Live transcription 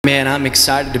Amen. I'm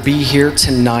excited to be here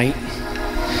tonight.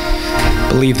 I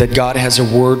believe that God has a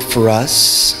word for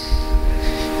us.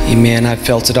 Amen. I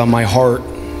felt it on my heart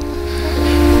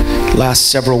last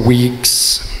several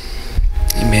weeks.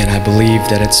 Amen. I believe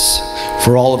that it's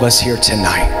for all of us here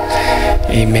tonight.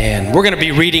 Amen. We're going to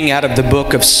be reading out of the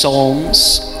book of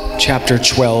Psalms, chapter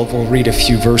 12. We'll read a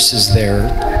few verses there.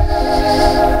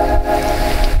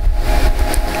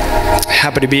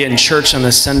 Happy to be in church on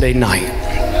a Sunday night.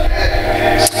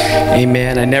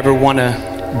 Amen. I never want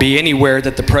to be anywhere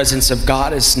that the presence of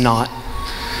God is not.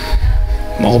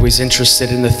 I'm always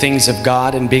interested in the things of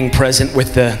God and being present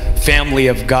with the family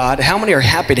of God. How many are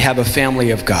happy to have a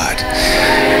family of God?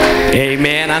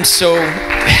 Amen. I'm so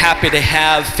happy to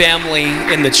have family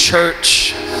in the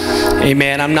church.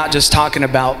 Amen. I'm not just talking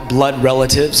about blood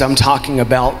relatives. I'm talking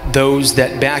about those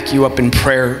that back you up in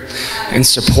prayer and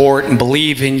support and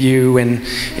believe in you. And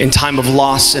in time of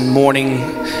loss and mourning,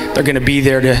 they're going to be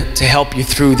there to help you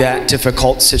through that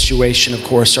difficult situation. Of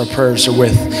course, our prayers are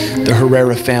with the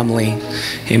Herrera family.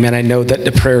 Amen. I know that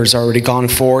the prayer's already gone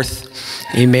forth.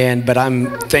 Amen. But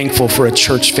I'm thankful for a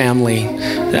church family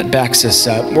that backs us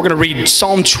up. We're going to read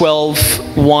Psalm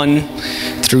 12, 1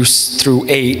 through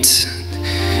 8.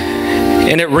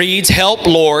 And it reads, "Help,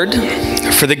 Lord,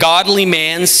 for the godly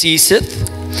man ceaseth,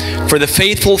 for the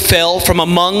faithful fell from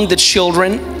among the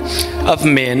children of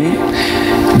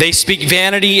men. They speak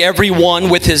vanity, every one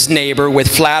with his neighbor, with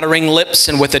flattering lips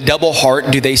and with a double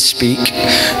heart do they speak.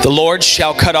 The Lord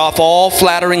shall cut off all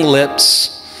flattering lips,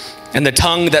 and the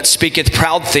tongue that speaketh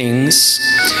proud things.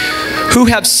 Who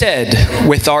have said,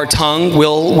 with our tongue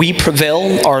will we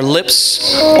prevail? Our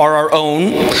lips are our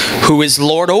own. Who is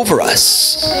Lord over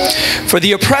us? For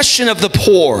the oppression of the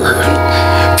poor,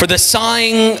 for the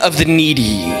sighing of the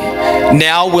needy,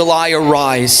 now will I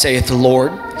arise, saith the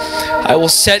Lord. I will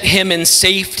set him in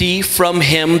safety from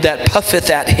him that puffeth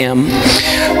at him.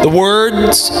 The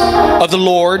words of the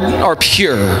Lord are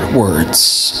pure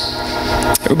words."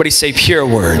 Everybody say pure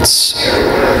words.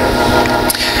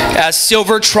 "As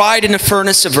silver tried in a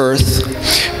furnace of earth,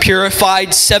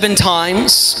 purified 7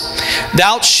 times,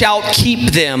 thou shalt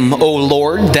keep them, O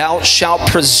Lord, thou shalt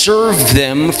preserve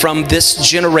them from this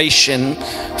generation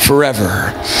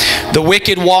forever. The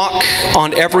wicked walk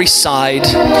on every side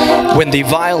when the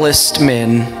vilest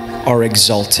men are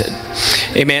exalted."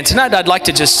 Amen. Tonight I'd like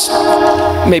to just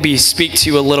maybe speak to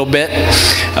you a little bit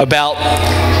about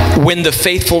when the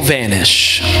faithful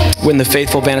vanish. When the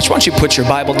faithful vanish. Why don't you put your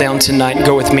Bible down tonight and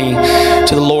go with me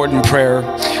to the Lord in prayer.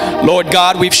 Lord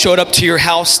God, we've showed up to your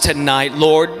house tonight,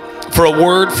 Lord, for a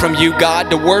word from you, God,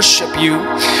 to worship you.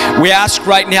 We ask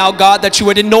right now, God, that you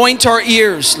would anoint our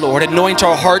ears, Lord, anoint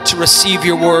our heart to receive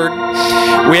your word.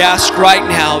 We ask right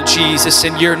now, Jesus,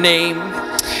 in your name,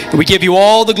 we give you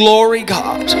all the glory,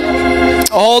 God.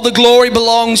 All the glory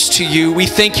belongs to you. We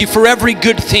thank you for every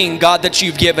good thing, God, that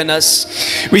you've given us.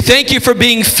 We thank you for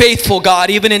being faithful, God,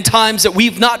 even in times that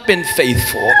we've not been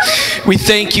faithful. We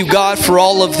thank you, God, for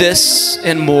all of this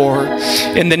and more.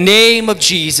 In the name of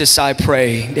Jesus, I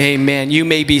pray. Amen. You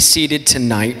may be seated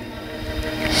tonight.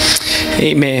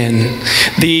 Amen.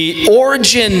 The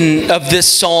origin of this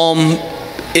psalm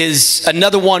is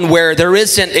another one where there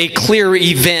isn't a clear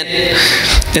event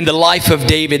in the life of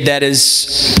David that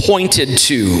is pointed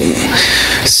to.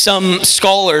 Some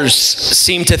scholars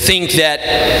seem to think that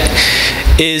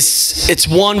it's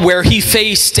one where he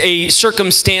faced a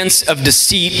circumstance of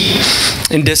deceit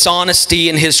and dishonesty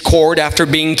in his court after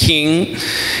being king.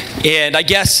 And I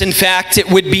guess, in fact, it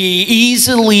would be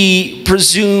easily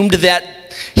presumed that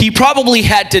he probably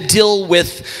had to deal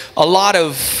with a lot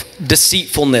of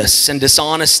deceitfulness and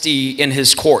dishonesty in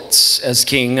his courts as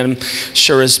king. I'm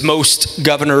sure as most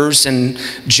governors and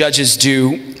judges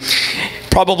do.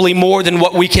 Probably more than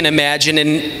what we can imagine.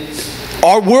 And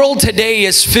our world today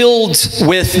is filled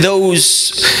with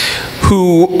those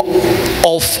who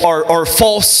are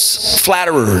false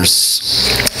flatterers,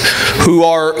 who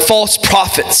are false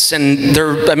prophets, and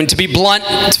they're, to be blunt,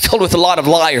 filled with a lot of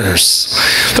liars.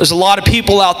 There's a lot of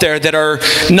people out there that are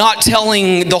not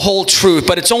telling the whole truth,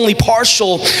 but it's only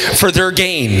partial for their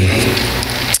gain.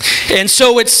 And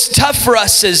so it's tough for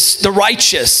us as the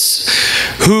righteous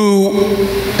who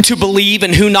to believe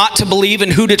and who not to believe,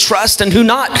 and who to trust and who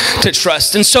not to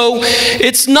trust. And so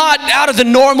it's not out of the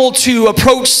normal to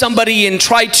approach somebody and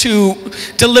try to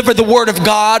deliver the word of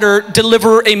God or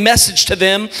deliver a message to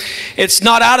them. It's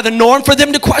not out of the norm for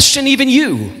them to question even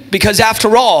you, because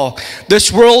after all,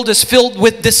 this world is filled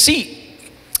with deceit.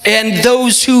 and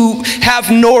those who have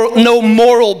no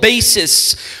moral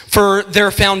basis for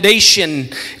their foundation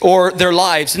or their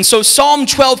lives. And so Psalm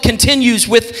 12 continues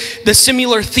with the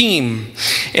similar theme.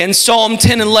 And Psalm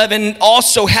 10 and 11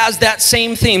 also has that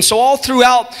same theme. So all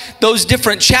throughout those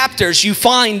different chapters, you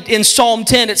find in Psalm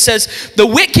 10, it says, the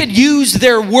wicked use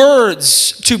their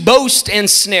words to boast and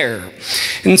snare.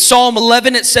 In Psalm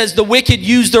 11, it says, the wicked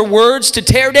use their words to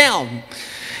tear down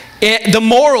the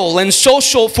moral and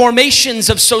social formations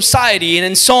of society. And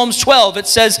in Psalms 12, it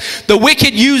says, the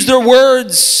wicked use their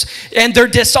words and they're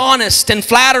dishonest and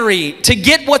flattery to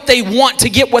get what they want, to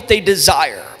get what they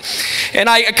desire. And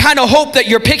I kind of hope that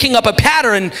you're picking up a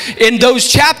pattern in those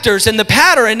chapters. And the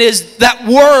pattern is that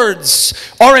words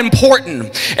are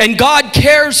important. And God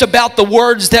cares about the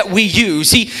words that we use.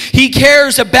 He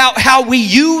cares about how we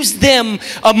use them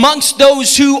amongst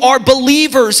those who are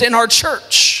believers in our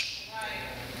church.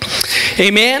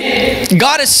 Amen.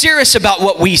 God is serious about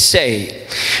what we say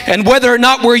and whether or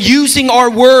not we're using our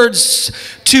words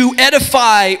to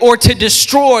edify or to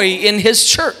destroy in his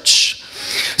church.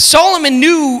 Solomon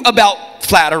knew about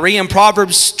flattery. In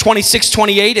Proverbs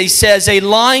 26:28, he says, a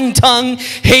lying tongue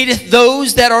hateth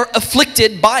those that are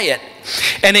afflicted by it,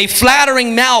 and a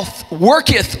flattering mouth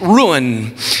worketh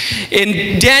ruin.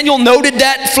 And Daniel noted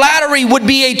that flattery would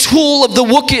be a tool of the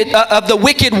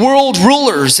wicked world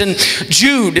rulers. And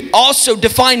Jude also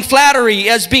defined flattery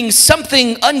as being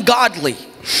something ungodly.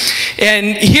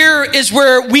 And here is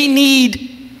where we need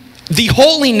the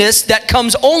holiness that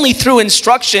comes only through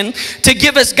instruction to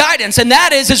give us guidance. And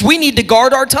that is we need to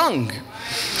guard our tongue.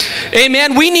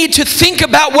 Amen. We need to think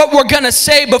about what we're going to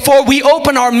say before we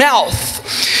open our mouth.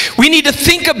 We need to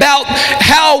think about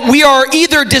how we are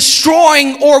either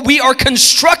destroying or we are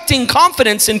constructing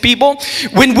confidence in people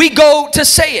when we go to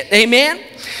say it. Amen.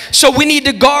 So we need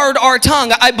to guard our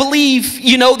tongue. I believe,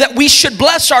 that we should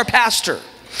bless our pastor.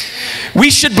 We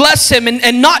should bless him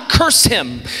and not curse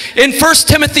him. In 1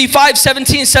 Timothy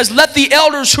 5:17 says, let the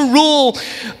elders who rule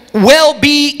well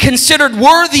be considered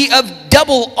worthy of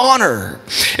double honor,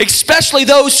 especially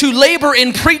those who labor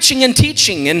in preaching and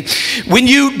teaching. And when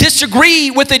you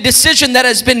disagree with a decision that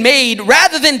has been made,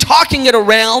 rather than talking it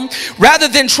around, rather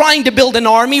than trying to build an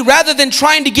army, rather than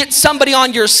trying to get somebody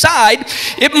on your side,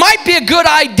 it might be a good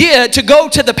idea to go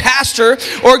to the pastor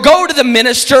or go to the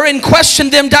minister and question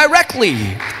them directly.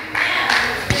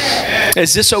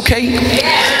 Is this okay?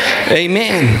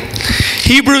 Amen.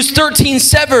 Hebrews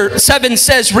 13:7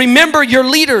 says, remember your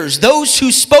leaders, those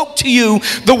who spoke to you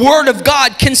the word of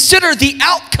God. Consider the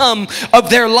outcome of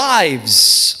their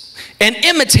lives and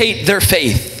imitate their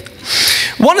faith.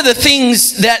 One of the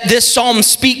things that this psalm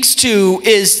speaks to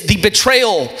is the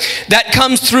betrayal that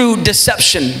comes through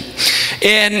deception.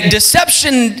 And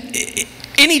deception,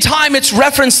 anytime it's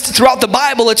referenced throughout the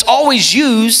Bible, it's always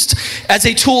used as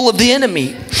a tool of the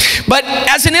enemy. But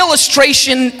as an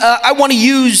illustration, I want to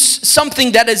use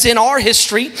something that is in our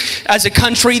history as a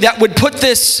country that would put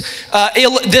this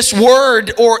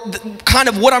word, or kind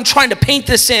of what I'm trying to paint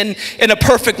this in a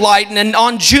perfect light. And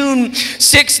on June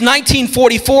 6,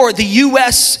 1944, the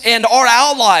U.S. and our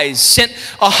allies sent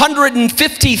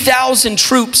 150,000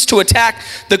 troops to attack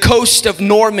the coast of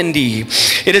Normandy.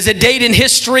 It is a date in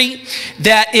history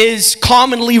that is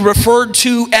commonly referred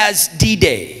to as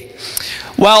D-Day.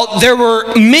 Well, there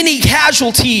were many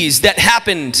casualties that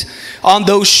happened on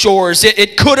those shores.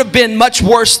 It could have been much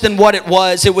worse than what it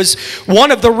was. It was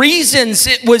one of the reasons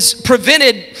it was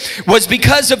prevented was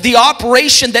because of the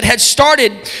operation that had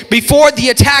started before the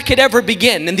attack had ever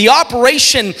begun. And the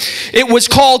operation, it was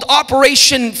called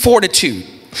Operation Fortitude.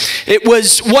 It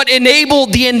was what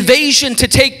enabled the invasion to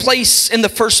take place in the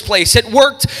first place. It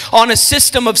worked on a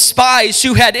system of spies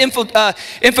who had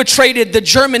infiltrated the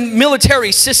German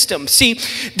military system. See,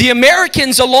 the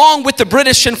Americans, along with the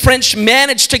British and French,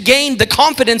 managed to gain the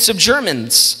confidence of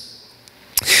Germans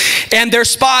and their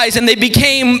spies, and they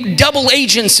became double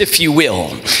agents, if you will.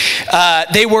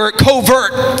 They were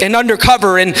covert and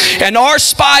undercover, and our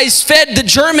spies fed the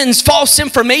Germans false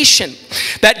information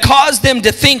that caused them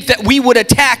to think that we would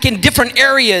attack in different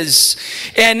areas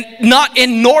and not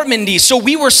in Normandy. So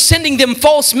we were sending them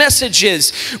false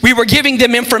messages. We were giving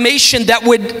them information that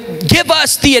would give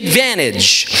us the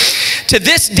advantage. To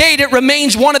this date, it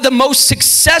remains one of the most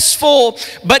successful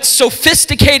but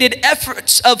sophisticated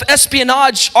efforts of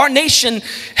espionage our nation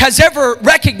has ever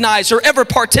recognized or ever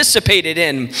participated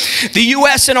in. The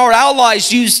U.S. and our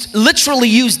allies literally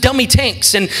used dummy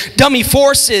tanks and dummy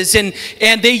forces, and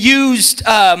they used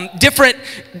different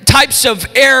types of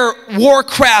air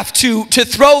warcraft to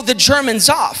throw the Germans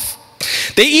off.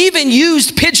 They even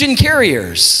used pigeon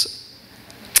carriers.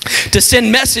 to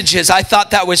send messages. I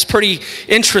thought that was pretty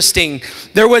interesting.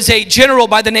 There was a general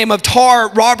by the name of Tar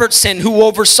Robertson who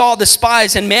oversaw the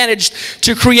spies and managed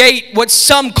to create what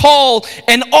some call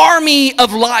an army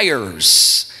of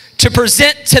liars to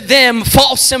present to them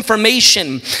false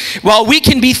information. While we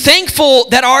can be thankful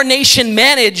that our nation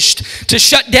managed to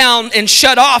shut down and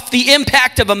shut off the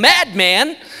impact of a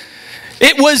madman,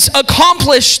 it was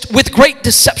accomplished with great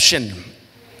deception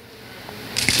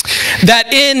that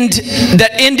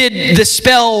ended the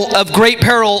spell of great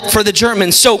peril for the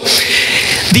Germans. So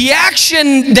the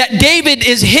action that David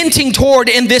is hinting toward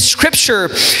in this scripture,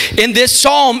 in this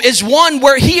psalm, is one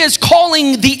where he is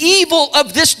calling the evil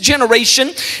of this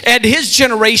generation and his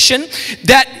generation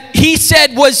that he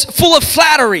said was full of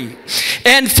flattery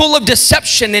and full of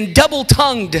deception and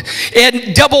double-tongued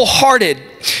and double-hearted.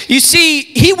 You see,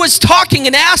 he was talking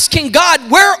and asking God,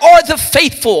 where are the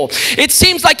faithful? It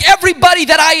seems like everybody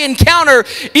that I encounter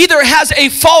either has a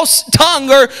false tongue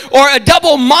or a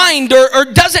double mind or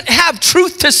doesn't have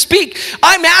truth to speak.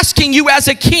 I'm asking you as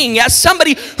a king, as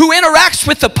somebody who interacts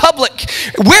with the public,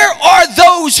 where are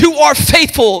those who are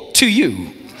faithful to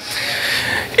you?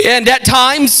 And at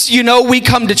times, you know, we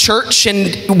come to church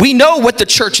and we know what the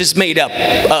church is made up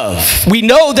of. We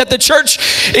know that the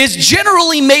church is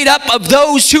generally made up of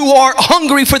those who are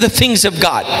hungry for the things of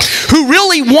God, who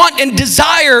really want and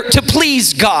desire to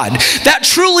please God. That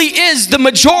truly is the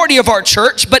majority of our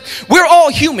church, but we're all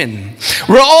human.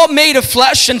 We're all made of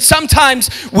flesh, and sometimes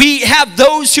we have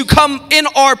those who come in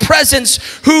our presence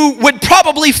who would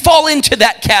probably fall into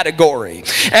that category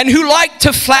and who like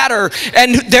to flatter,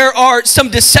 and there are some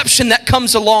deception that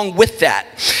comes along with that.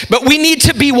 But we need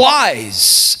to be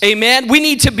wise. Amen. We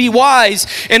need to be wise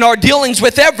in our dealings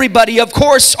with everybody. Of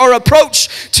course, our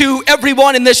approach to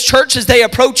everyone in this church as they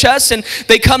approach us and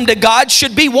they come to God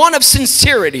should be one of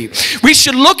sincerity. We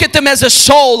should look at them as a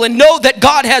soul and know that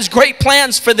God has great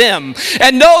plans for them,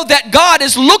 and know that God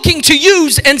is looking to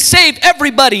use and save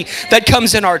everybody that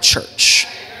comes in our church.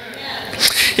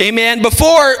 Amen.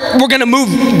 Before we're going to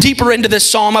move deeper into this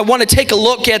psalm, I want to take a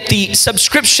look at the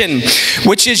subscription,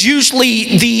 which is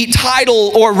usually the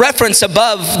title or reference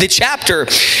above the chapter.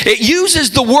 It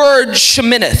uses the word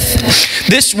shemineth.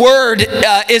 This word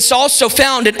is also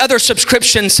found in other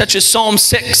subscriptions such as Psalm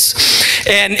 6,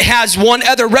 and has one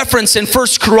other reference in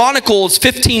 1 Chronicles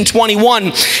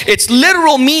 15:21. Its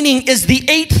literal meaning is the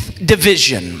 8th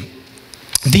division.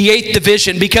 The 8th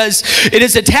division, because it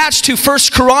is attached to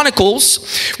 1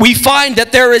 Chronicles. We find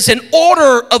that there is an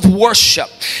order of worship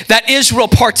that Israel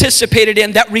participated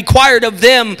in that required of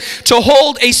them to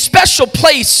hold a special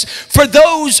place for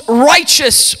those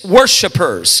righteous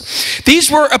worshipers.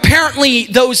 These were apparently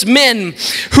those men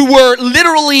who were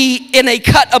literally in a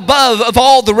cut above of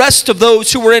all the rest of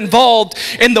those who were involved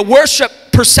in the worship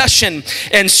procession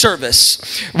and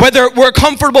service. Whether we're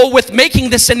comfortable with making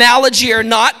this analogy or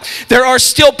not, there are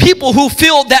still people who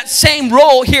fill that same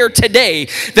role here today.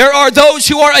 There are those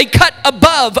who are a cut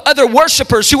above other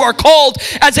worshipers who are called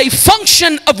as a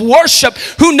function of worship,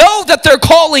 who know that their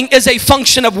calling is a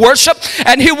function of worship,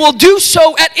 and who will do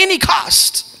so at any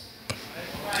cost.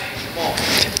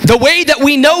 The way that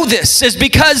we know this is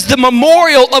because the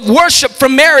memorial of worship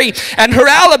from Mary and her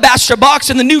alabaster box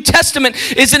in the New Testament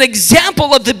is an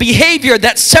example of the behavior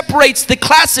that separates the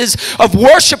classes of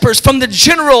worshipers from the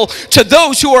general to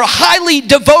those who are highly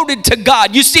devoted to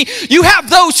God. You see, you have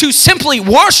those who simply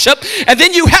worship, and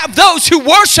then you have those who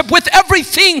worship with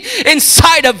everything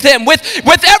inside of them,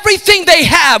 with everything they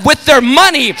have, with their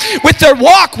money, with their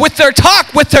walk, with their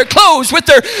talk, with their clothes, with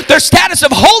their status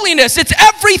of holiness. It's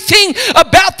everything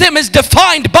about them is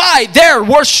defined by their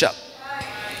worship.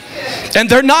 And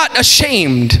they're not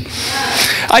ashamed.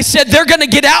 I said they're going to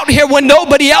get out here when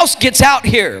nobody else gets out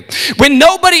here. When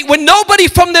nobody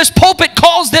from this pulpit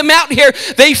calls them out here,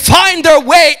 they find their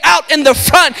way out in the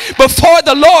front before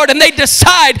the Lord, and they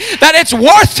decide that it's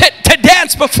worth it to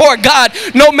dance before God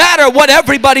no matter what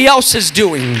everybody else is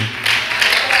doing.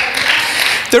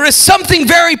 There is something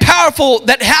very powerful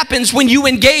that happens when you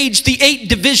engage the 8th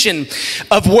division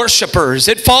of worshipers.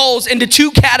 It falls into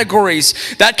 2 categories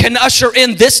that can usher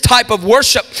in this type of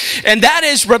worship, and that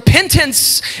is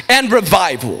repentance and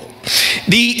revival.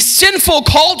 The sinful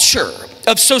culture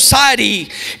of society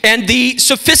and the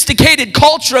sophisticated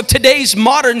culture of today's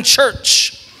modern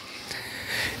church,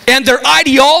 and their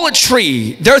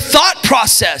ideology, their thought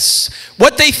process,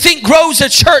 what they think grows a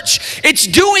church, it's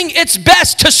doing its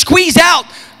best to squeeze out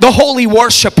the holy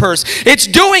worshipers. It's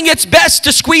doing its best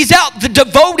to squeeze out the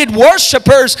devoted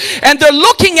worshipers, and they're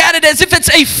looking at it as if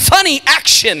it's a funny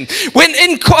action, when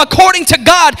according to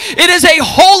God, it is a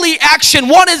holy action,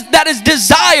 one that is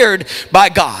desired by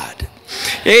God.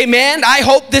 Amen. I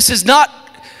hope this is not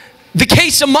the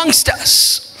case amongst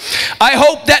us. I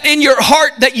hope that in your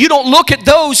heart that you don't look at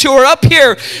those who are up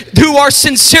here who are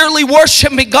sincerely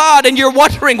worshiping God and you're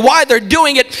wondering why they're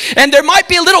doing it, and there might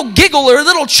be a little giggle or a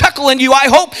little chuckle in you. I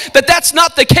hope that that's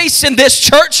not the case in this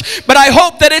church, but I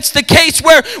hope that it's the case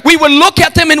where we would look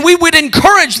at them and we would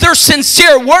encourage their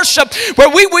sincere worship, where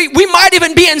we might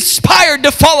even be inspired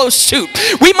to follow suit.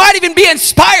 We might even be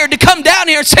inspired to come down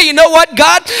here and say, you know what,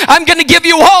 God, I'm going to give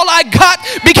you all I got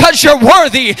because you're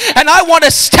worthy, and I want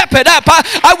to step it up.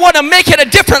 I want to make it a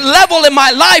different level in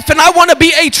my life, and I want to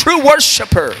be a true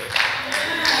worshiper.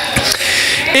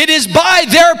 It is by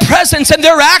their presence and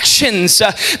their actions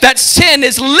that sin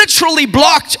is literally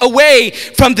blocked away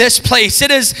from this place.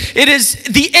 It is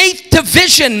the 8th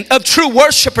division of true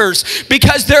worshipers,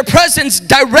 because their presence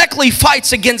directly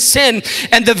fights against sin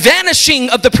and the vanishing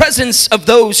of the presence of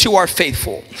those who are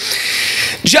faithful.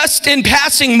 Just in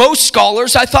passing, most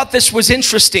scholars, I thought this was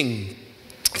interesting,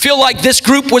 feel like this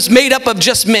group was made up of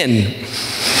just men.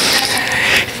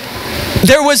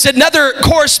 There was another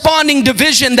corresponding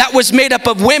division that was made up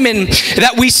of women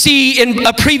that we see in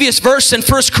a previous verse in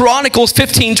 1 Chronicles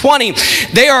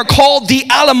 15:20. They are called the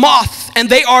Alamoth, and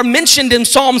they are mentioned in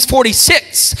Psalms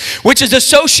 46, which is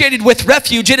associated with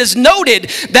refuge. It is noted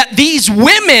that these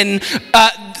women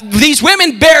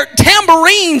bear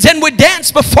tambourines and would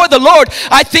dance before the Lord.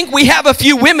 I think we have a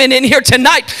few women in here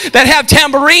tonight that have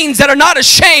tambourines that are not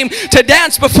ashamed to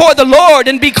dance before the Lord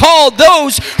and be called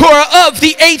those who are of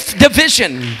the 8th division.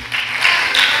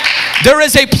 There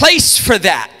is a place for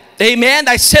that. Amen.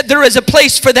 I said there is a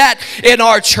place for that in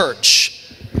our church.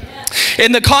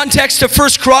 In the context of 1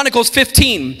 Chronicles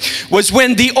 15 was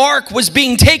when the ark was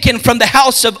being taken from the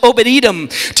house of Obed-Edom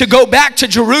to go back to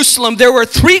Jerusalem. There were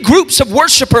 3 groups of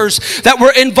worshipers that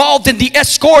were involved in the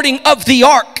escorting of the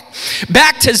ark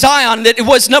back to Zion. It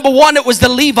was, number 1, it was the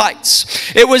Levites,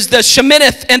 it was the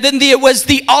Sheminith, and then it was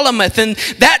the Alameth. And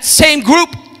that same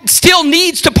group still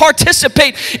needs to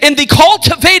participate in the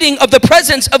cultivating of the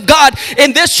presence of God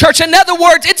in this church. In other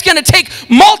words, it's going to take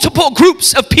multiple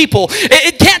groups of people.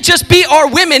 It can't just be our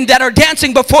women that are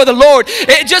dancing before the Lord.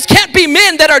 It just can't be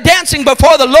men that are dancing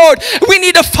before the Lord. We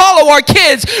need to follow our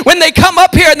kids when they come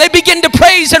up here and they begin to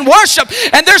praise and worship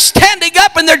and they're standing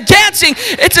up and they're dancing.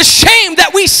 It's a shame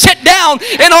that we sit down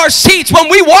in our seats when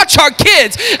we watch our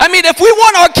kids. I mean, if we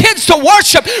want our kids to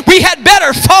worship, we had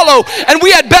better follow and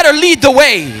we had better lead the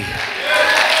way.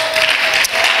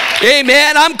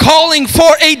 Amen. I'm calling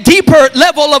for a deeper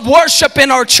level of worship in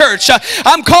our church.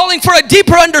 I'm calling for a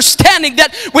deeper understanding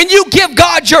that when you give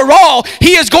God your all,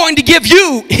 He is going to give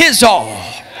you His all.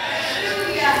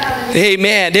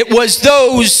 Amen. It was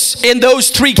those in those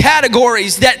 3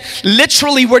 categories that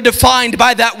literally were defined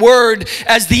by that word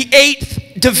as the 8th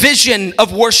division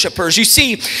of worshipers. You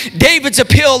see, David's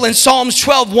appeal in Psalms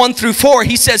 12:1-4,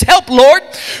 he says, "Help, Lord,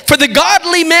 for the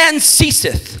godly man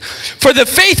ceaseth, for the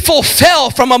faithful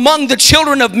fell from among the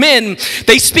children of men.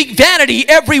 They speak vanity,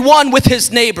 every one with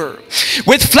his neighbor.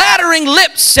 With flattering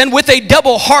lips and with a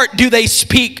double heart do they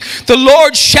speak. The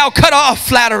Lord shall cut off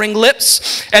flattering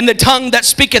lips, and the tongue that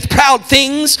speaketh proud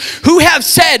things. Who have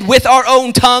said with our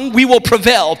own tongue, we will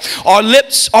prevail. Our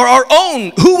lips are our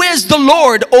own. Who is the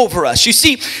Lord over us?" You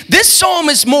see, this psalm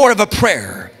is more of a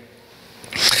prayer.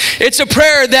 It's a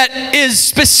prayer that is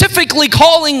specifically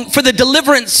calling for the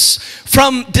deliverance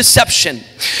from deception.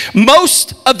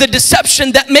 Most of the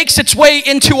deception that makes its way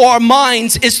into our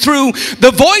minds is through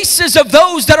the voices of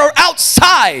those that are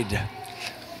outside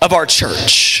of our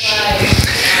church.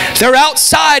 They're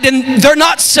outside and they're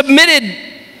not submitted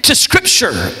to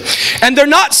Scripture, and they're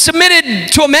not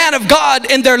submitted to a man of God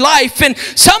in their life. And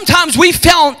sometimes we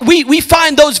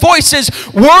find those voices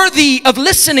worthy of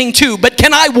listening to. But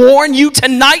can I warn you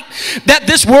tonight that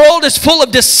this world is full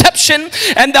of deception,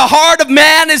 and the heart of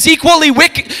man is equally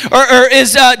wicked, or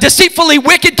is deceitfully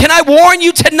wicked? Can I warn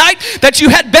you tonight that you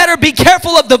had better be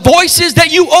careful of the voices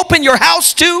that you open your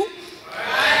house to?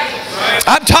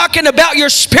 I'm talking about your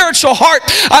spiritual heart.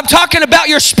 I'm talking about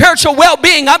your spiritual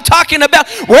well-being. I'm talking about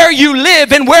where you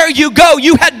live and where you go.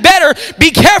 You had better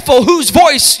be careful whose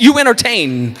voice you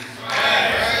entertain.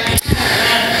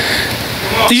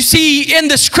 You see, in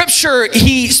the Scripture,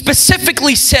 he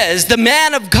specifically says the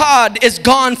man of God is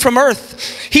gone from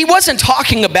earth. He wasn't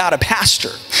talking about a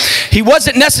pastor. He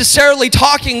wasn't necessarily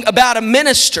talking about a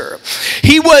minister.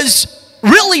 He was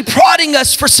really prodding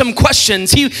us for some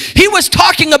questions. He was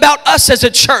talking about us as a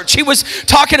church. He was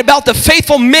talking about the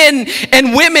faithful men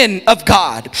and women of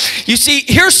God. You see,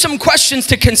 here's some questions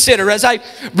to consider. As I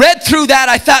read through that,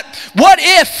 I thought, what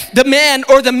if the men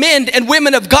or the men and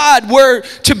women of God were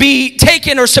to be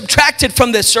taken or subtracted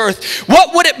from this earth?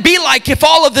 What would it be like if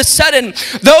all of a sudden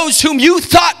those whom you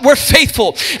thought were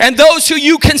faithful and those who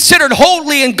you considered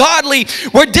holy and godly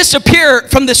were disappear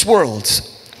from this world?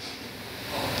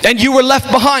 And you were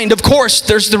left behind. Of course,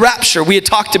 there's the rapture. We had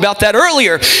talked about that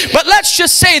earlier. But let's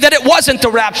just say that it wasn't the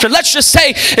rapture. Let's just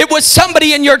say it was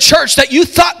somebody in your church that you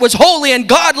thought was holy and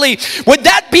godly. Would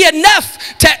that be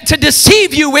enough to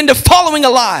deceive you into following a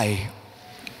lie?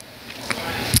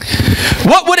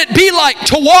 What would it be like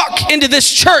to walk into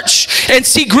this church and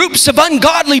see groups of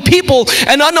ungodly people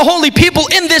and unholy people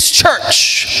in this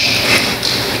church?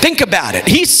 Think about it.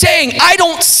 He's saying,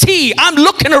 I'm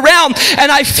looking around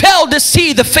and I failed to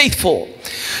see the faithful.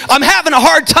 I'm having a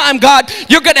hard time, God.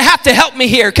 You're going to have to help me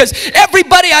here, because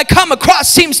everybody I come across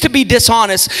seems to be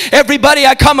dishonest. Everybody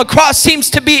I come across seems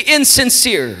to be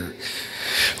insincere.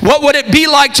 What would it be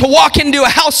like to walk into a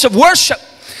house of worship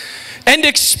and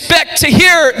expect to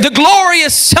hear the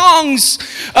glorious songs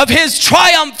of His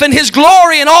triumph and His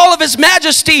glory and all of His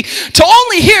majesty, to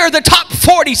only hear the top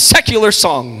 40 secular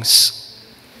songs?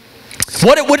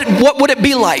 What would it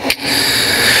be like?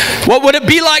 What would it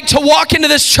be like to walk into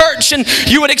this church and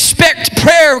you would expect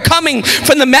prayer coming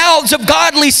from the mouths of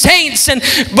godly saints,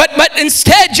 but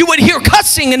instead you would hear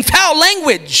cussing and foul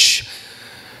language?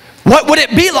 What would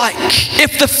it be like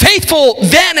if the faithful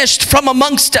vanished from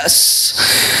amongst us?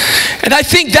 And I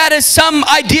think that is some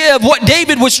idea of what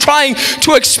David was trying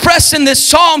to express in this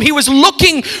psalm. He was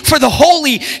looking for the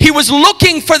holy. He was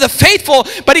looking for the faithful,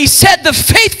 but he said the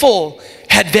faithful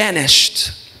had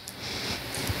vanished.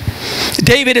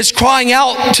 David is crying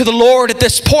out to the Lord at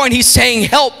this point. He's saying,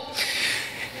 help.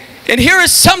 And here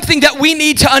is something that we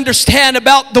need to understand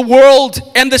about the world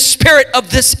and the spirit of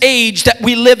this age that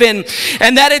we live in,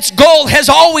 and that its goal has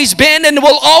always been and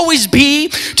will always be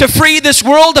to free this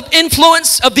world of the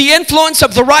influence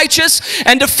of the righteous,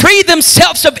 and to free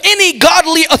themselves of any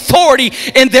godly authority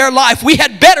in their life. We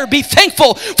had better be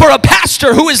thankful for a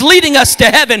pastor who is leading us to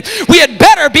heaven. We had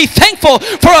better be thankful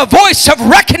for a voice of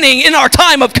reckoning in our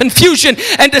time of confusion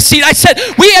and deceit. I said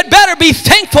we had better be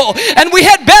thankful, and we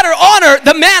had better honor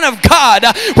the man of God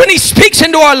when he speaks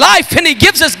into our life and he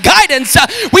gives us guidance.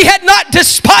 We had not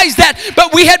despised that,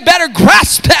 but we had better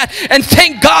grasp that and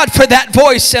thank God for that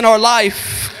voice in our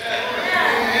life.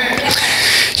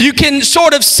 You can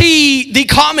sort of see the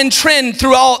common trend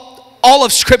throughout all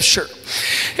of Scripture.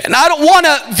 And I don't want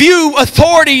to view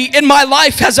authority in my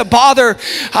life as a bother.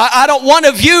 I don't want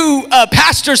to view a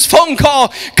pastor's phone call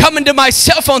coming to my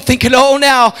cell phone thinking, oh,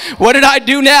 now, what did I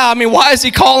do now? I mean, why is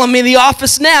he calling me in the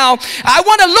office now? I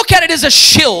want to look at it as a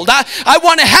shield. I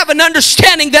want to have an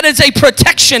understanding that it's a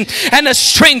protection and a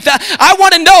strength. I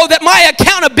want to know that my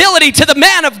accountability to the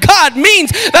man of God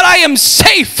means that I am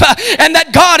safe and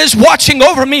that God is watching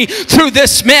over me through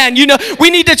this man. You know, we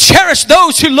need to cherish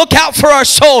those who look out for our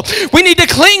soul. We need to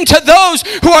cling to those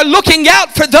who are looking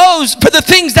out for the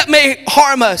things that may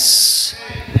harm us.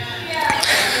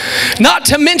 Not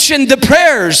to mention the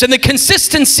prayers and the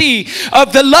consistency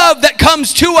of the love that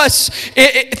comes to us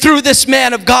through this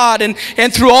man of God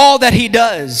and through all that he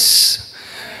does.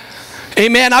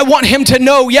 Amen. I want him to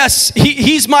know, yes,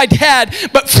 he's my dad,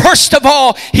 but first of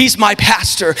all, he's my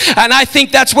pastor. And I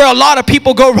think that's where a lot of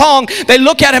people go wrong. They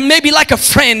look at him maybe like a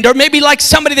friend, or maybe like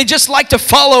somebody they just like to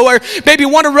follow, or maybe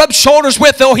want to rub shoulders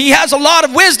with. Oh, he has a lot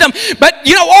of wisdom. But,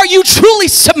 you know, are you truly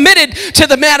submitted to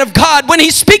the man of God? When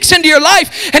he speaks into your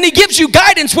life and he gives you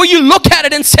guidance, will you look at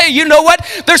it and say, you know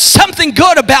what? There's something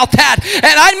good about that. And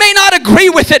I may not agree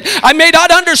with it. I may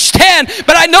not understand,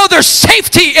 but I know there's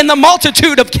safety in the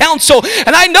multitude of counsel.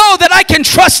 And I know that I can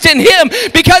trust in him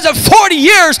because of 40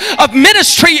 years of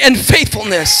ministry and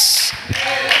faithfulness.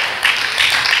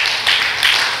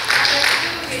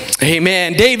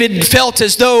 Amen. David felt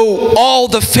as though all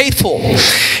the faithful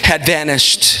had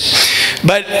vanished.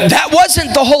 But that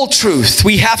wasn't the whole truth.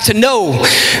 We have to know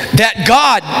that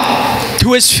God,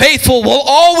 who is faithful, will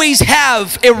always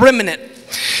have a remnant.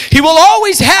 He will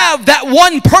always have that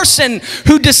one person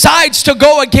who decides to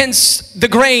go against the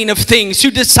grain of things,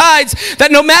 who decides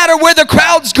that no matter where the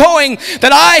crowd's going,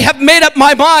 that I have made up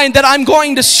my mind that I'm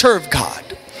going to serve God.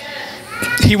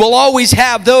 He will always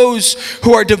have those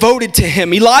who are devoted to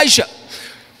him. Elijah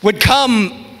would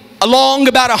come along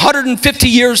about 150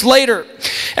 years later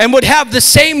and would have the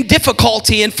same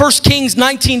difficulty. In 1 Kings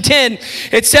 19:10,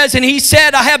 it says, "And he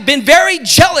said, I have been very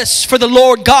jealous for the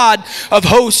Lord God of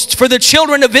hosts, for the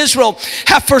children of Israel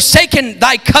have forsaken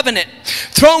thy covenant,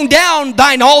 thrown down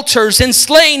thine altars, and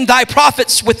slain thy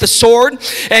prophets with the sword.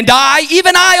 And I,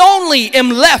 even I only, am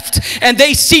left, and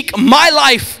they seek my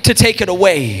life to take it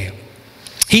away."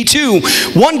 He too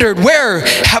wondered, where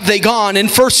have they gone? In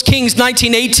 1 Kings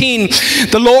 19:18,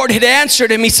 the Lord had answered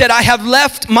him. He said, "I have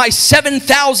left my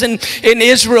 7,000 in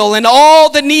Israel, and all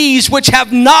the knees which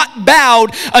have not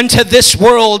bowed unto this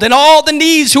world, and all the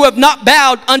knees who have not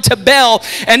bowed unto Baal,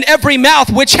 and every mouth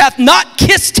which hath not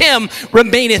kissed him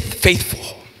remaineth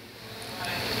faithful."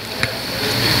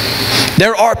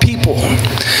 There are people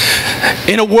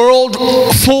in a world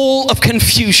full of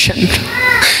confusion.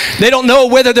 They don't know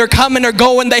whether they're coming or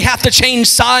going. They have to change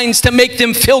signs to make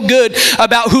them feel good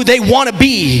about who they want to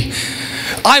be.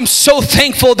 I'm so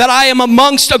thankful that I am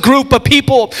amongst a group of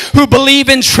people who believe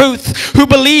in truth, who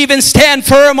believe and stand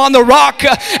firm on the rock,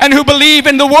 and who believe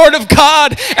in the Word of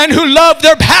God, and who love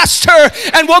their pastor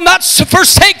and will not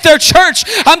forsake their church.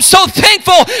 I'm so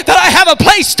thankful that I have a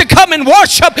place to come and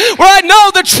worship where I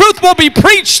know the truth will be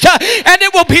preached and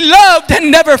it will be loved and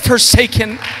never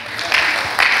forsaken.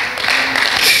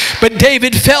 But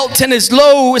David felt in his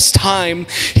lowest time,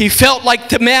 he felt like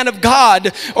the man of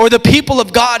God or the people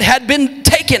of God had been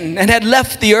taken and had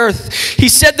left the earth. He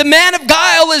said, "The man of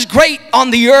guile is great on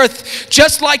the earth."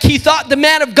 Just like he thought the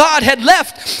man of God had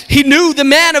left, he knew the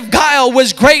man of guile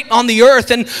was great on the earth.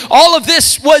 And all of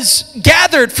this was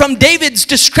gathered from David's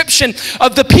description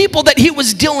of the people that he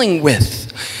was dealing with.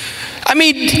 I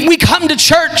mean, we come to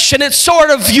church and it's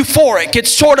sort of euphoric.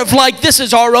 It's sort of like this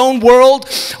is our own world,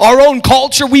 our own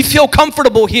culture. We feel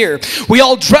comfortable here. We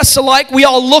all dress alike. We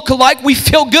all look alike. We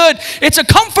feel good. It's a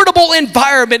comfortable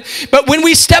environment. But when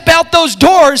we step out those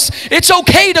doors, it's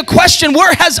okay to question,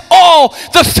 where has all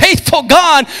the faithful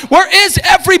gone? Where is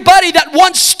everybody that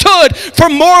once stood for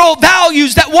moral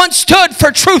values, that once stood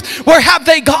for truth? Where have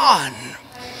they gone?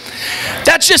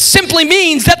 That just simply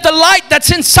means that the light that's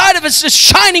inside of us is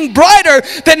shining brighter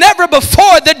than ever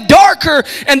before. The darker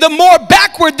and the more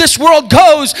backward this world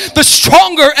goes, the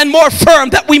stronger and more firm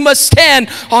that we must stand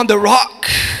on the rock.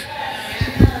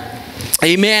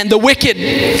 Amen. The wicked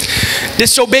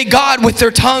disobey God with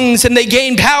their tongues, and they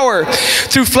gain power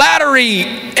through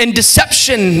flattery and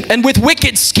deception and with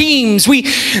wicked schemes.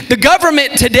 The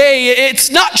government today,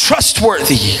 it's not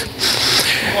trustworthy.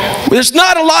 There's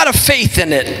not a lot of faith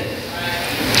in it.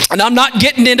 And I'm not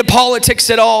getting into politics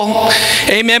at all.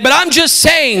 Amen. But I'm just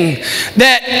saying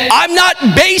that I'm not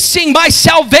basing my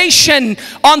salvation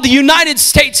on the United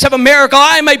States of America.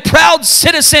 I am a proud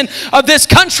citizen of this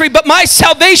country, but my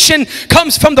salvation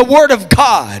comes from the Word of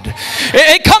God.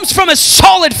 It comes from a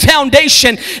solid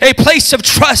foundation, a place of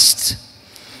trust.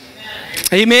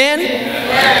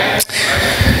 Amen.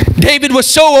 David was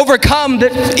so overcome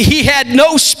that he had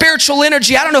no spiritual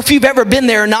energy. I don't know if you've ever been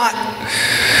there or not.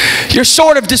 You're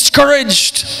sort of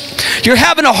discouraged. You're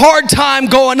having a hard time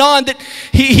going on. That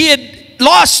he had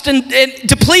lost and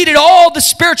depleted all the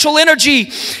spiritual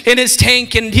energy in his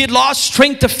tank, and he had lost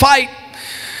strength to fight.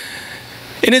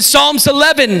 And in Psalms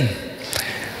 11,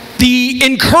 the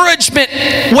encouragement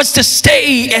was to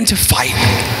stay and to fight.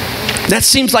 That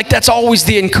seems like that's always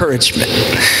the encouragement.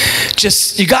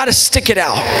 Just, you got to stick it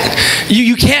out.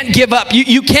 You can't give up.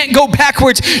 You can't go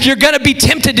backwards. You're going to be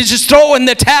tempted to just throw in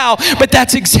the towel, but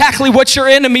that's exactly what your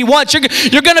enemy wants.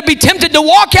 You're going to be tempted to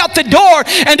walk out the door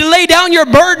and to lay down your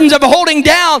burdens of holding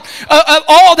down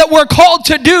all that we're called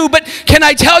to do. But can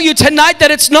I tell you tonight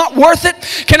that it's not worth it?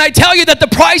 Can I tell you that the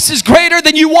price is greater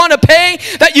than you want to pay?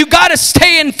 That you got to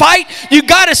stay and fight? You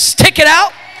got to stick it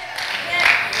out?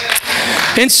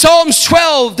 In Psalms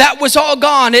 12, that was all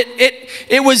gone. It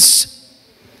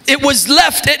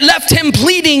left him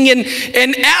pleading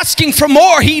and asking for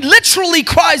more. He literally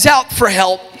cries out for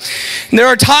help. And there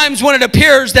are times when it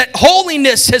appears that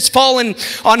holiness has fallen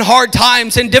on hard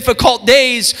times and difficult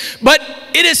days, but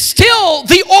it is still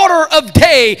the order of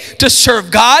day to serve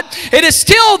God. It is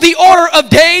still the order of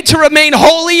day to remain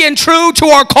holy and true to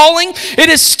our calling. It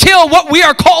is still what we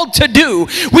are called to do.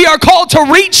 We are called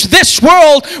to reach this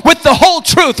world with the whole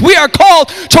truth. We are called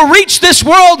to reach this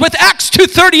world with Acts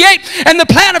 2:38 and the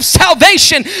plan of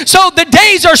salvation. So the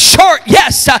days are short,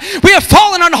 yes. We have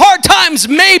fallen on hard times,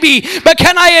 maybe, but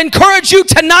can I I encourage you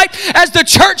tonight as the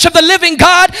church of the living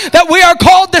God that we are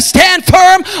called to stand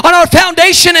firm on our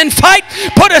foundation and fight.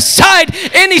 Put aside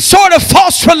any sort of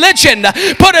false religion.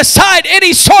 Put aside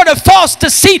any sort of false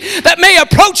deceit that may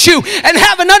approach you, and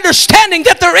have an understanding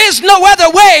that there is no other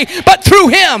way but through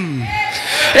Him.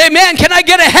 Amen. Can I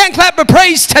get a hand clap of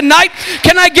praise tonight?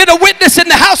 Can I get a witness in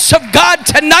the house of God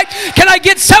tonight? Can I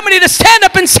get somebody to stand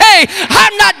up and say,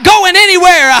 I'm not going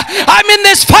anywhere. I'm in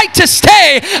this fight to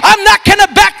stay. I'm not going to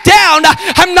back down.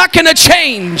 I'm not going to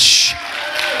change.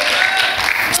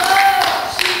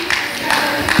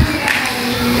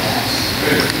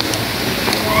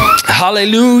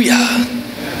 Hallelujah.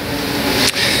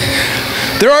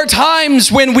 There are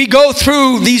times when we go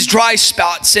through these dry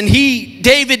spots, and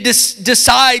David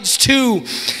decides to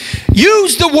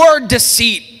use the word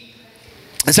deceit.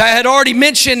 As I had already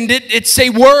mentioned, it's a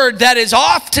word that is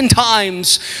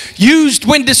oftentimes used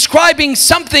when describing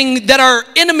something that our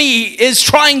enemy is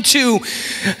trying to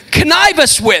connive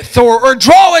us with or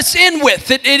draw us in with.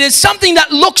 It is something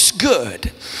that looks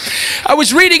good. I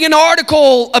was reading an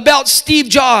article about Steve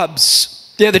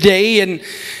Jobs the other day, and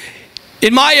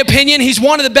in my opinion, he's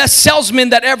one of the best salesmen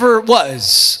that ever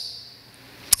was.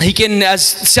 He can, as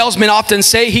salesmen often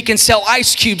say, he can sell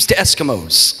ice cubes to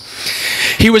Eskimos.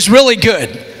 He was really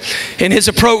good in his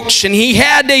approach, and he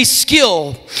had a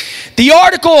skill. The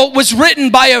article was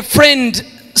written by a friend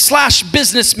 /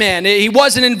 businessman. He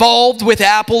wasn't involved with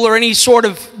Apple or any sort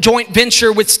of joint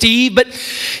venture with Steve, but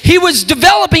he was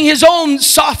developing his own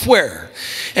software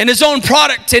and his own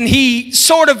product, and he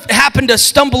sort of happened to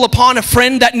stumble upon a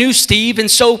friend that knew Steve, and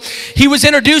so he was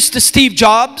introduced to Steve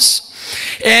Jobs,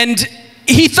 and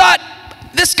he thought,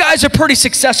 this guy's a pretty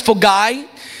successful guy.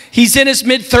 He's in his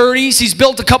mid-30s. He's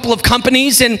built a couple of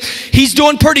companies, and he's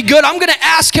doing pretty good. I'm going to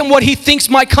ask him what he thinks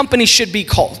my company should be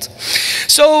called.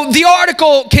 So the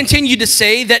article continued to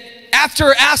say that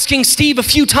after asking Steve a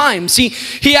few times,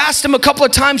 he asked him a couple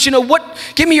of times,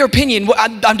 give me your opinion.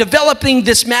 I'm developing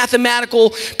this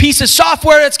mathematical piece of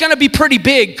software that's going to be pretty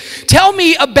big. Tell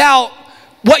me about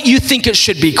what you think it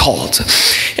should be called.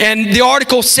 And the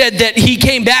article said that he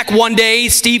came back one day,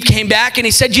 Steve came back, and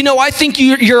he said, I think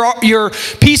your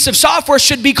piece of software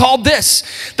should be called this.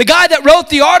 The guy that wrote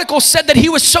the article said that he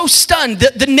was so stunned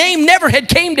that the name never had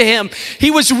came to him. He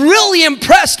was really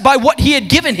impressed by what he had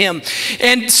given him.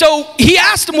 And so he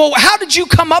asked him, well, how did you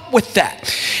come up with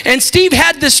that? And Steve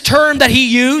had this term that he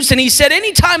used, and he said,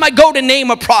 anytime I go to name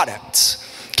a product,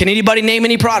 can anybody name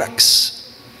any products?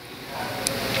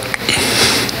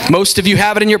 Most of you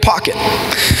have it in your pocket.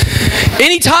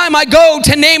 Anytime I go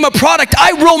to name a product,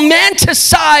 I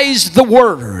romanticize the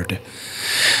word.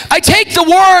 I take the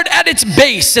word at its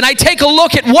base, and I take a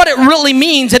look at what it really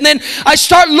means, and then I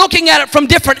start looking at it from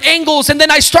different angles, and then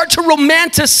I start to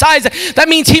romanticize it. That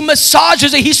means he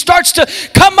massages it. He starts to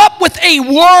come up with a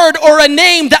word or a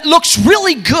name that looks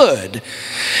really good.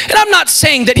 And I'm not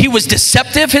saying that he was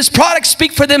deceptive. His products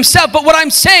speak for themselves. But what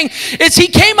I'm saying is he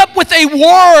came up with a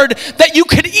word that you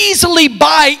could easily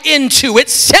buy into. It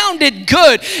sounded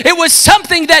good. It was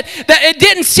something that it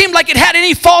didn't seem like it had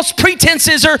any false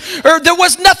pretenses or there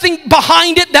was nothing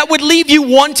behind it that would leave you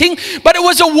wanting. But it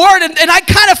was a word, and I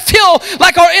kind of feel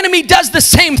like our enemy does the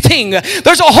same thing.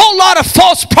 There's a whole lot of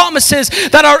false promises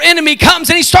that our enemy comes,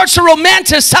 and he starts to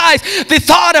romanticize the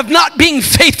thought of not being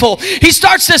faithful. He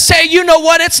starts to say, you know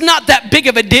what? It's not that big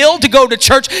of a deal to go to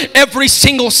church every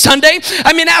single Sunday.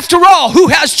 I mean, after all, who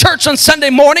has church on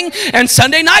Sunday morning and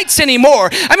Sunday nights anymore?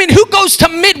 I mean, who goes to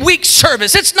midweek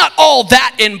service? It's not all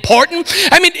that important.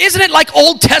 I mean, isn't it like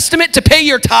Old Testament to pay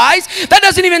your tithes? That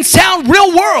doesn't even sound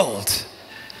real world.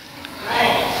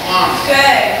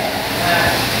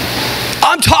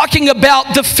 I'm talking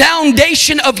about the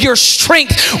foundation of your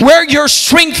strength, where your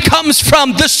strength comes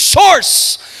from, the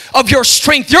source of your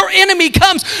strength. Your enemy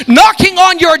comes knocking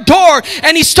on your door,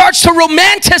 and he starts to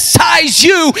romanticize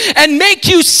you and make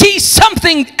you see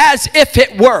something as if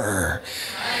it were.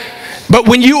 But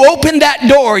when you open that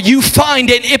door, you find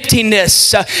an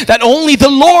emptiness that only the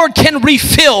Lord can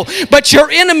refill. But your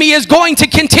enemy is going to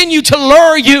continue to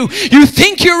lure you. You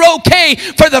think you're okay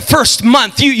for the first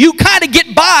month. You kind of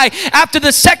get by after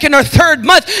the second or third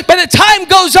month. But as time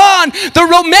goes on, the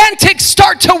romantics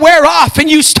start to wear off, and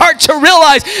you start to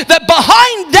realize that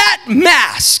behind that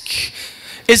mask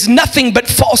is nothing but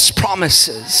false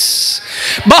promises.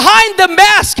 Behind the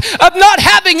mask of not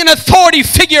having an authority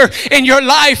figure in your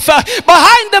life,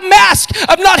 behind the mask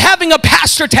of not having a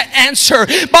pastor to answer,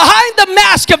 behind the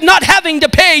mask of not having to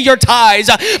pay your tithes,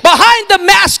 behind the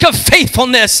mask of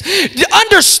faithfulness,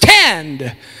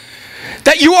 understand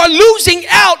that you are losing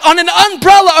out on an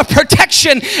umbrella of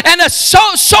protection and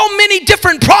so many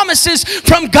different promises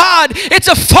from God. It's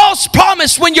a false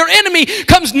promise when your enemy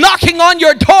comes knocking on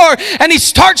your door and he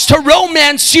starts to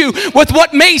romance you with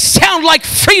what may sound like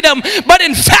freedom, but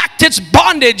in fact it's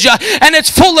bondage, and it's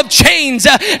full of chains,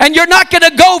 and you're not going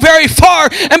to go very far,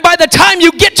 and by the time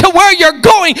you get to where you're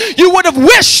going, you would have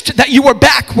wished that you were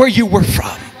back where you were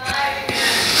from.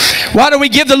 Why don't we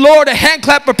give the Lord a hand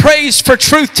clap of praise for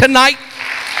truth tonight?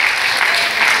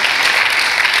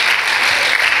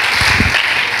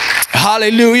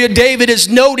 Hallelujah. David is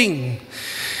noting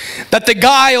that the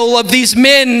guile of these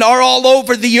men are all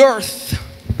over the earth.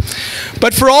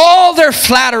 But for all their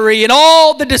flattery and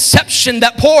all the deception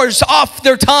that pours off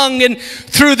their tongue and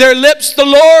through their lips, the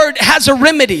Lord has a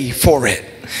remedy for it.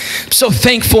 I'm so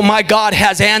thankful my God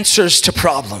has answers to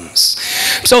problems.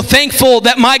 I'm so thankful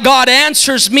that my God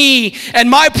answers me and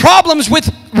my problems with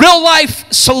real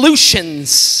life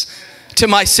solutions to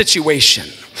my situation.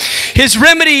 His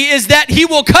remedy is that he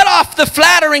will cut off the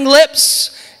flattering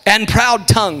lips and proud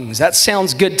tongues. That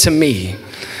sounds good to me.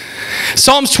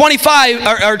 Psalms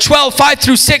 25 or 12, 5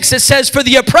 through 6, it says, for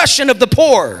the oppression of the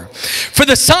poor, for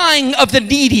the sighing of the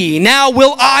needy, now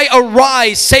will I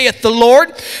arise, saith the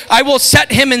Lord. I will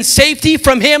set him in safety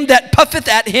from him that puffeth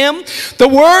at him. The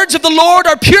words of the Lord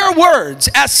are pure words,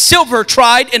 as silver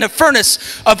tried in a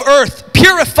furnace of earth,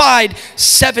 purified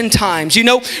 7 times. You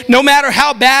know, no matter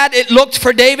how bad it looked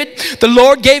for David, the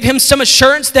Lord gave him some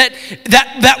assurance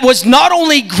that was not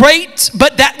only great,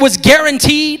 but that was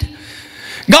guaranteed.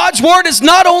 God's word is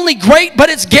not only great, but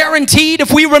it's guaranteed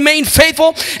if we remain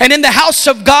faithful. And in the house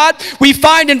of God, we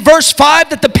find in verse 5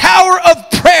 that the power of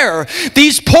prayer,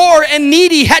 these poor and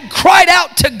needy had cried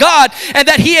out to God, and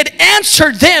that he had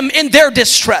answered them in their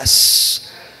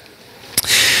distress.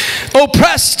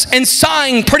 Oppressed and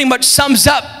sighing pretty much sums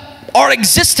up our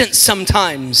existence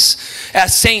sometimes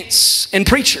as saints and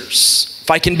preachers, if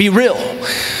I can be real.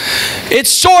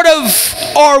 It's sort of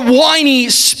our whiny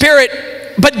spirit.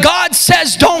 But God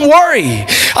says, don't worry.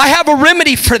 I have a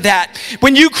remedy for that.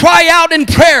 When you cry out in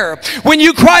prayer, when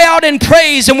you cry out in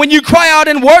praise, and when you cry out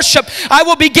in worship, I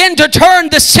will begin to turn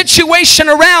the situation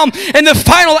around in the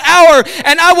final hour,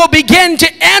 and I will begin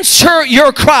to answer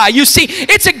your cry. You see,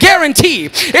 it's a guarantee.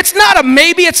 It's not a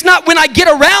maybe. It's not when I get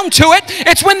around to it.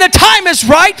 It's when the time is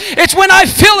right. It's when I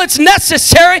feel it's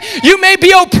necessary. You may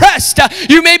be oppressed.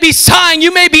 You may be sighing.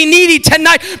 You may be needy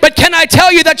tonight. But can I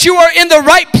tell you that you are in the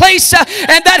right place,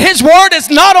 and that his word is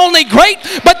not only great,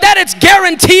 but that it's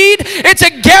guaranteed. It's a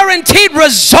guaranteed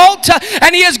result,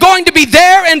 and he is going to be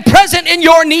there and present in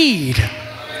your need.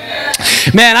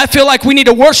 Man, I feel like we need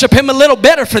to worship him a little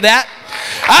better for that.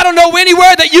 I don't know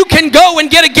anywhere that you can go and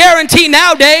get a guarantee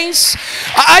nowadays.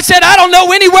 I said, I don't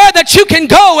know anywhere that you can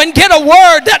go and get a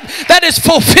word that is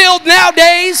fulfilled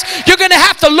nowadays. You're going to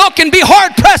have to look and be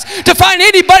hard pressed to find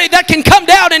anybody that can come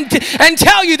down and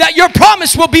tell you that your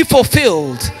promise will be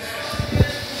fulfilled.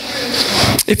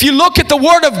 If you look at the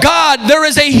word of God, there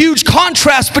is a huge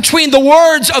contrast between the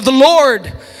words of the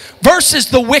Lord versus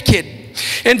the wicked.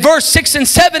 In verse 6 and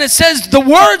 7, it says, the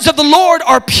words of the Lord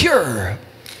are pure.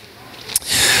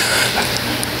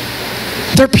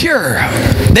 They're pure.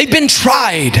 They've been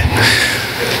tried.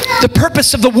 The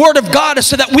purpose of the word of God is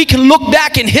so that we can look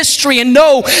back in history and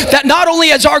know that not only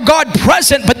is our God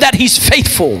present, but that he's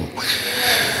faithful.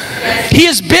 He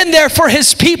has been there for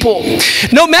his people.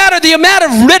 No matter the amount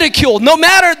of ridicule, no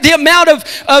matter the amount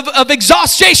of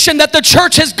exhaustion that the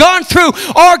church has gone through,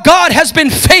 our God has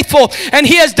been faithful, and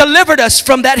he has delivered us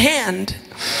from that hand.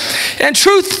 And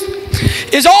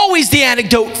truth is always the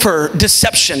antidote for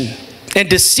deception and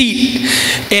deceit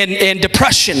and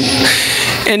depression.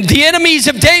 And the enemies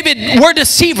of David were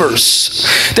deceivers.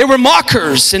 They were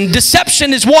mockers, and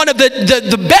deception is one of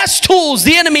the best tools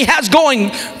the enemy has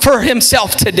going for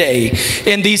himself today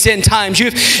in these end times.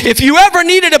 If you ever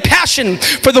needed a passion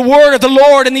for the word of the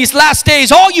Lord in these last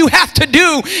days, all you have to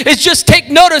do is just take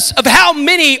notice of how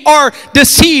many are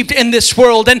deceived in this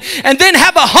world, and then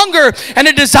have a hunger and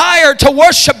a desire to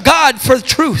worship God for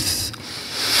truth.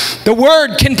 The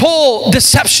word can pull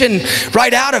deception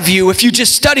right out of you if you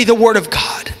just study the word of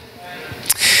God.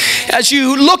 As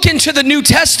you look into the New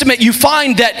Testament, you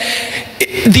find that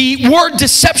the word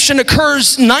deception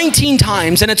occurs 19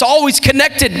 times, and it's always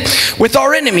connected with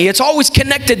our enemy. It's always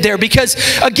connected there because,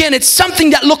 again, it's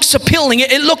something that looks appealing.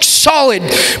 It looks solid,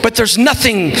 but there's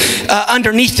nothing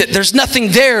underneath it. There's nothing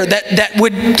there that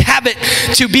would have it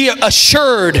to be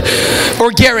assured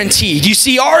or guaranteed. You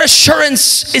see, our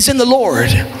assurance is in the Lord.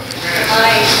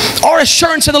 Our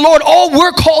assurance in the Lord, all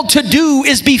we're called to do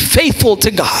is be faithful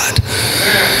to God.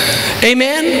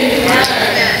 Amen.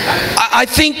 I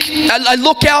think, I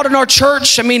look out in our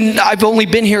church. I mean, I've only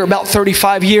been here about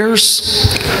 35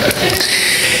 years.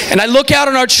 And I look out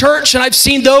in our church and I've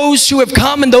seen those who have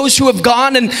come and those who have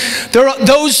gone. And there are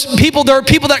people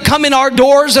that come in our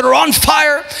doors that are on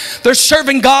fire. They're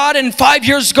serving God, and 5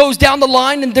 years goes down the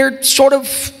line and they're sort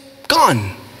of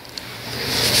gone.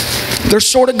 They're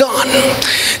sort of gone.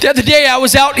 The other day I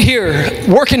was out here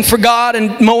working for God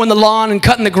and mowing the lawn and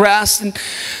cutting the grass, and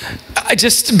I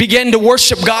just began to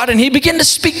worship God, and He began to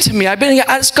speak to me. I began to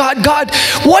ask God,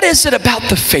 what is it about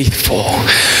the faithful?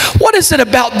 What is it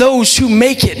about those who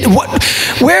make it?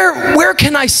 Where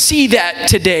can I see that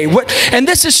today? And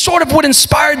this is sort of what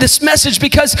inspired this message,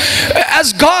 because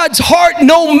as God's heart,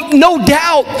 no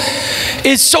doubt,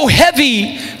 is so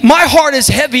heavy, my heart is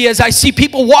heavy as I see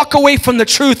people walk away from the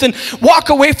truth and walk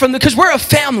away from because we're a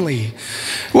family.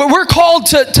 We're called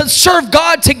to serve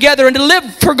God together and to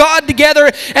live for God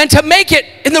together and to make it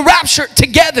in the rapture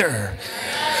together.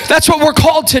 That's what we're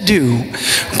called to do.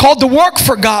 We're called to work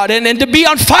for God and to be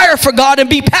on fire for God and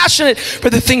be passionate for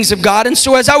the things of God. And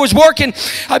so as I was working,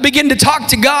 I began to talk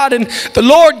to God, and the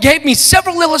Lord gave me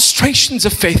several illustrations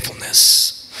of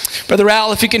faithfulness. Brother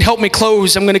Al, if you can help me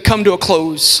close, I'm going to come to a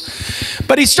close.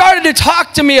 But he started to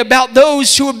talk to me about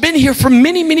those who have been here for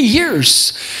many, many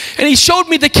years. And he showed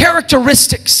me the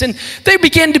characteristics, and they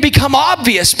began to become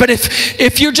obvious. But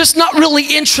if you're just not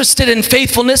really interested in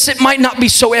faithfulness, it might not be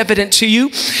so evident to you.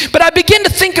 But I began to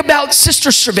think about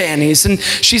Sister Cervantes, and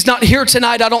she's not here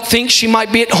tonight, I don't think. She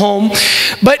might be at home.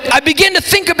 But I began to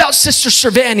think about Sister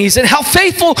Cervantes and how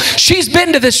faithful she's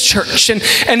been to this church,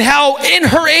 and how in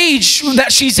her age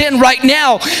that she's in right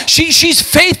now, she's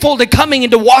faithful to coming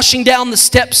and to washing down the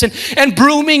steps and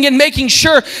brooming and making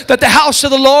sure that the house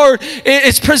of the Lord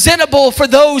is presentable for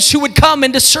those who would come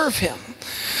and to serve Him.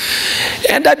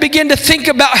 And I began to think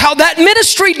about how that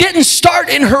ministry didn't start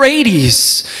in her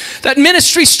 80s. That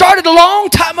ministry started a long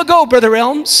time ago, Brother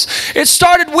Elms. It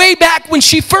started way back when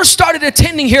she first started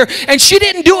attending here, and she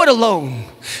didn't do it alone.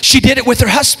 She did it with her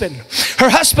husband.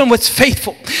 Her husband was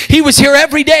faithful. He was here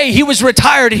every day. He was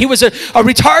retired. He was a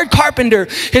retired carpenter.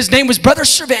 His name was Brother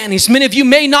Cervantes. Many of you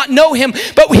may not know him,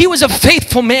 but he was a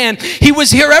faithful man. He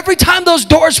was here every time those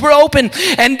doors were open.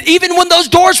 And even when those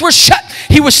doors were shut,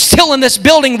 he was still in this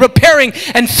building repairing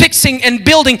and fixing and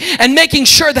building and making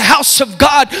sure the house of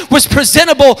God was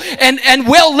presentable and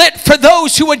well lit for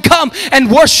those who would come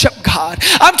and worship God.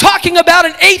 I'm talking about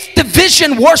an 8th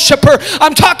division worshiper.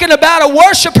 I'm talking about a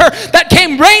worshiper that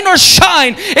came rain or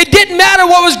shine. It didn't matter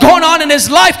what was going on in his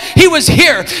life. He was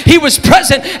here. He was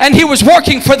present, and he was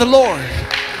working for the Lord.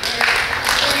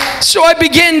 So I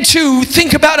began to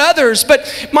think about others,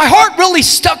 but my heart really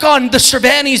stuck on the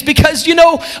Cervantes because, you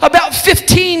know, about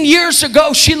 15 years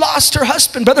ago, she lost her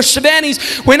husband. Brother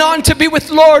Cervantes went on to be with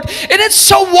the Lord. And it's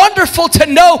so wonderful to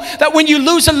know that when you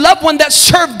lose a loved one that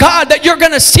served God, that you're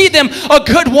going to see them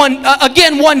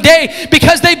again one day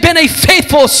because they've been a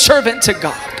faithful servant to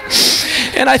God.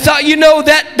 And I thought, you know,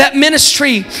 that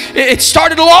ministry, it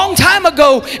started a long time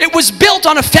ago. It was built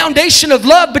on a foundation of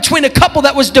love between a couple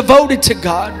that was devoted to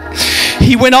God.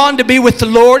 He went on to be with the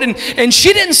Lord, and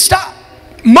she didn't stop.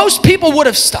 Most people would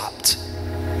have stopped.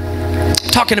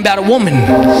 Talking about a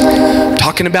woman,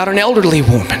 talking about an elderly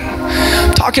woman,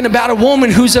 talking about a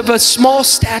woman who's of a small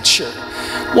stature,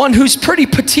 one who's pretty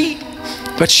petite,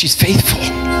 but she's faithful.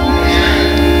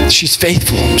 She's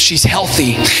faithful, she's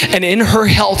healthy, and in her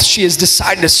health she has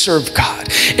decided to serve God.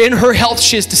 In her health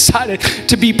she has decided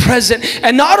to be present,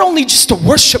 and not only just to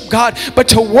worship God, but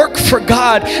to work for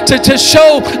God, to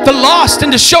show the lost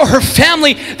and to show her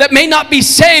family that may not be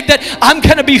saved that I'm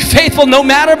going to be faithful no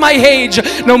matter my age,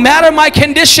 no matter my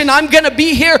condition. I'm going to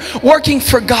be here working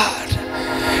for God.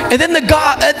 And then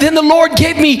the Lord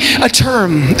gave me a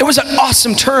term. It was an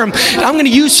awesome term I'm going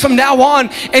to use from now on.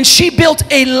 And she built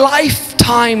a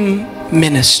lifetime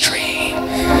ministry.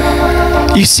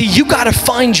 You see, you got to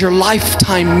find your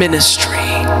lifetime ministry.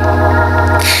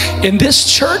 In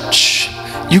this church,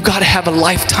 you got to have a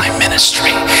lifetime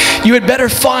ministry. You had better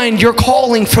find your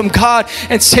calling from God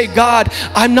and say, God,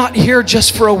 I'm not here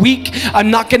just for a week.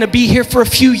 I'm not going to be here for a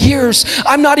few years.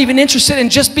 I'm not even interested in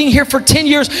just being here for 10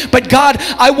 years. But God,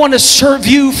 I want to serve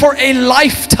you for a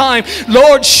lifetime.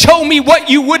 Lord, show me what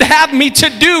you would have me to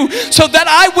do so that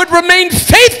I would remain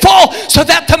faithful, so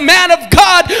that the man of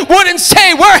God wouldn't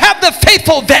say, where have the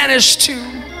faithful vanished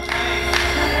to?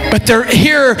 But they're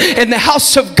here in the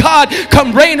house of God,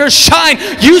 come rain or shine,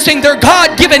 using their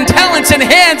God-given talents and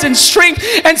hands and strength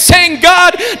and saying,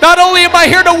 God, not only am I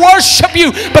here to worship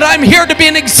you, but I'm here to be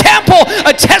an example,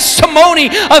 a testimony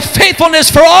of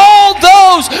faithfulness for all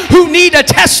those who need a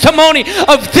testimony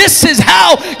of this is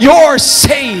how you're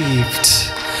saved.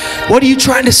 What are you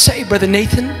trying to say, Brother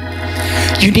Nathan?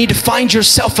 You need to find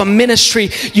yourself a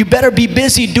ministry. You better be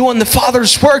busy doing the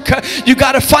Father's work. You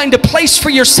got to find a place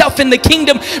for yourself in the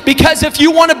kingdom, because if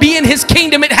you want to be in His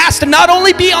kingdom, it has to not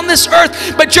only be on this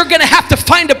earth, but you're going to have to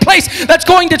find a place that's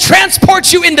going to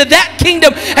transport you into that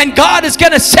kingdom. And God is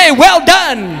going to say, well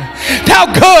done, thou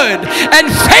good and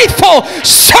faithful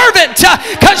servant,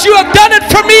 because you have done it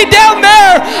for me down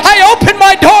there. I open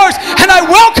my doors and I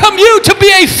welcome you to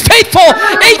be a faithful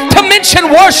 8th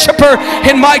dimension worshiper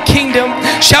in my kingdom.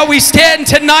 Shall we stand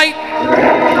tonight?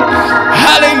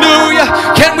 Hallelujah.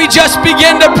 Can we just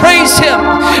begin to praise Him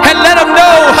and let Him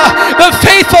know the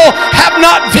faithful have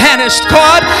not vanished,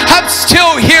 God. I'm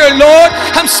still here, Lord.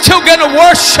 I'm still going to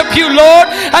worship you,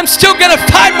 Lord. I'm still going to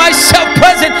find myself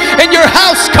present in your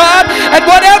house, God. And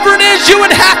whatever it is you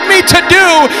would have me to do,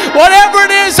 whatever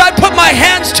it is I put my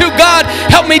hands to, God,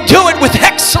 help me do it with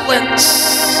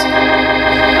excellence.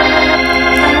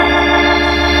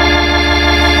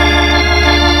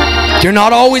 You're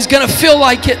not always going to feel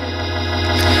like it.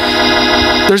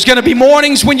 There's going to be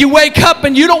mornings when you wake up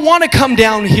and you don't want to come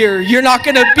down here. You're not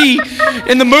going to be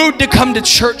in the mood to come to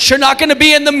church. You're not going to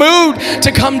be in the mood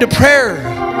to come to prayer.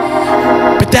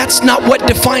 But that's not what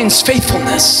defines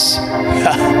faithfulness.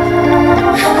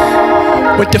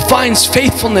 What defines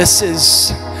faithfulness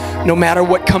is no matter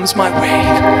what comes my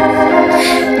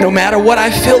way, no matter what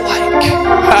I feel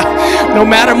like, no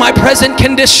matter my present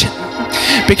condition.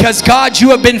 Because God, you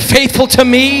have been faithful to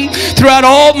me throughout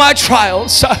all my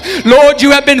trials. Lord,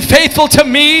 you have been faithful to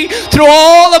me through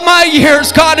all of my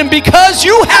years, God. And because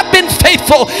you have been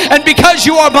faithful and because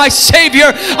you are my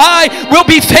Savior, I will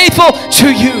be faithful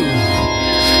to you.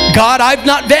 God, I've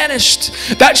not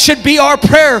vanished. That should be our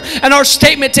prayer and our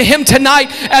statement to Him tonight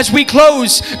as we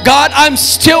close. God, I'm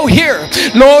still here.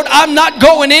 Lord, I'm not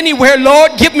going anywhere.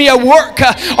 Lord, give me a work.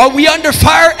 Are we under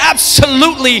fire?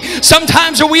 Absolutely.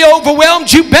 Sometimes are we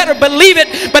overwhelmed? You better believe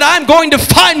it. But I'm going to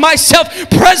find myself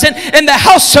present in the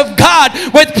house of God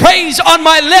with praise on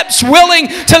my lips, willing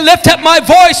to lift up my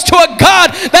voice to a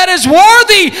God that is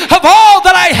worthy of all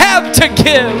that I have to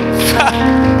give.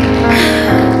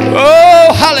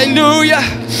 Oh, hallelujah.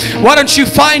 Why don't you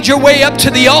find your way up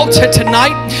to the altar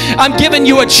tonight? I'm giving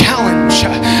you a challenge.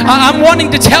 I'm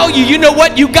wanting to tell you, you know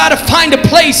what? You got to find a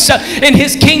place in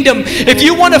His kingdom. If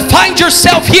you want to find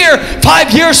yourself here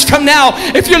 5 years from now,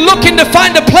 if you're looking to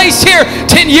find a place here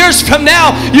 10 years from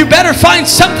now, you better find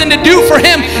something to do for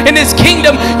Him in His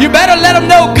kingdom. You better let Him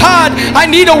know, God, I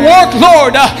need a work,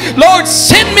 Lord. Lord,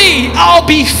 send me. I'll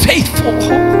be faithful.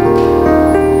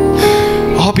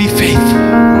 I'll be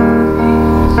faithful.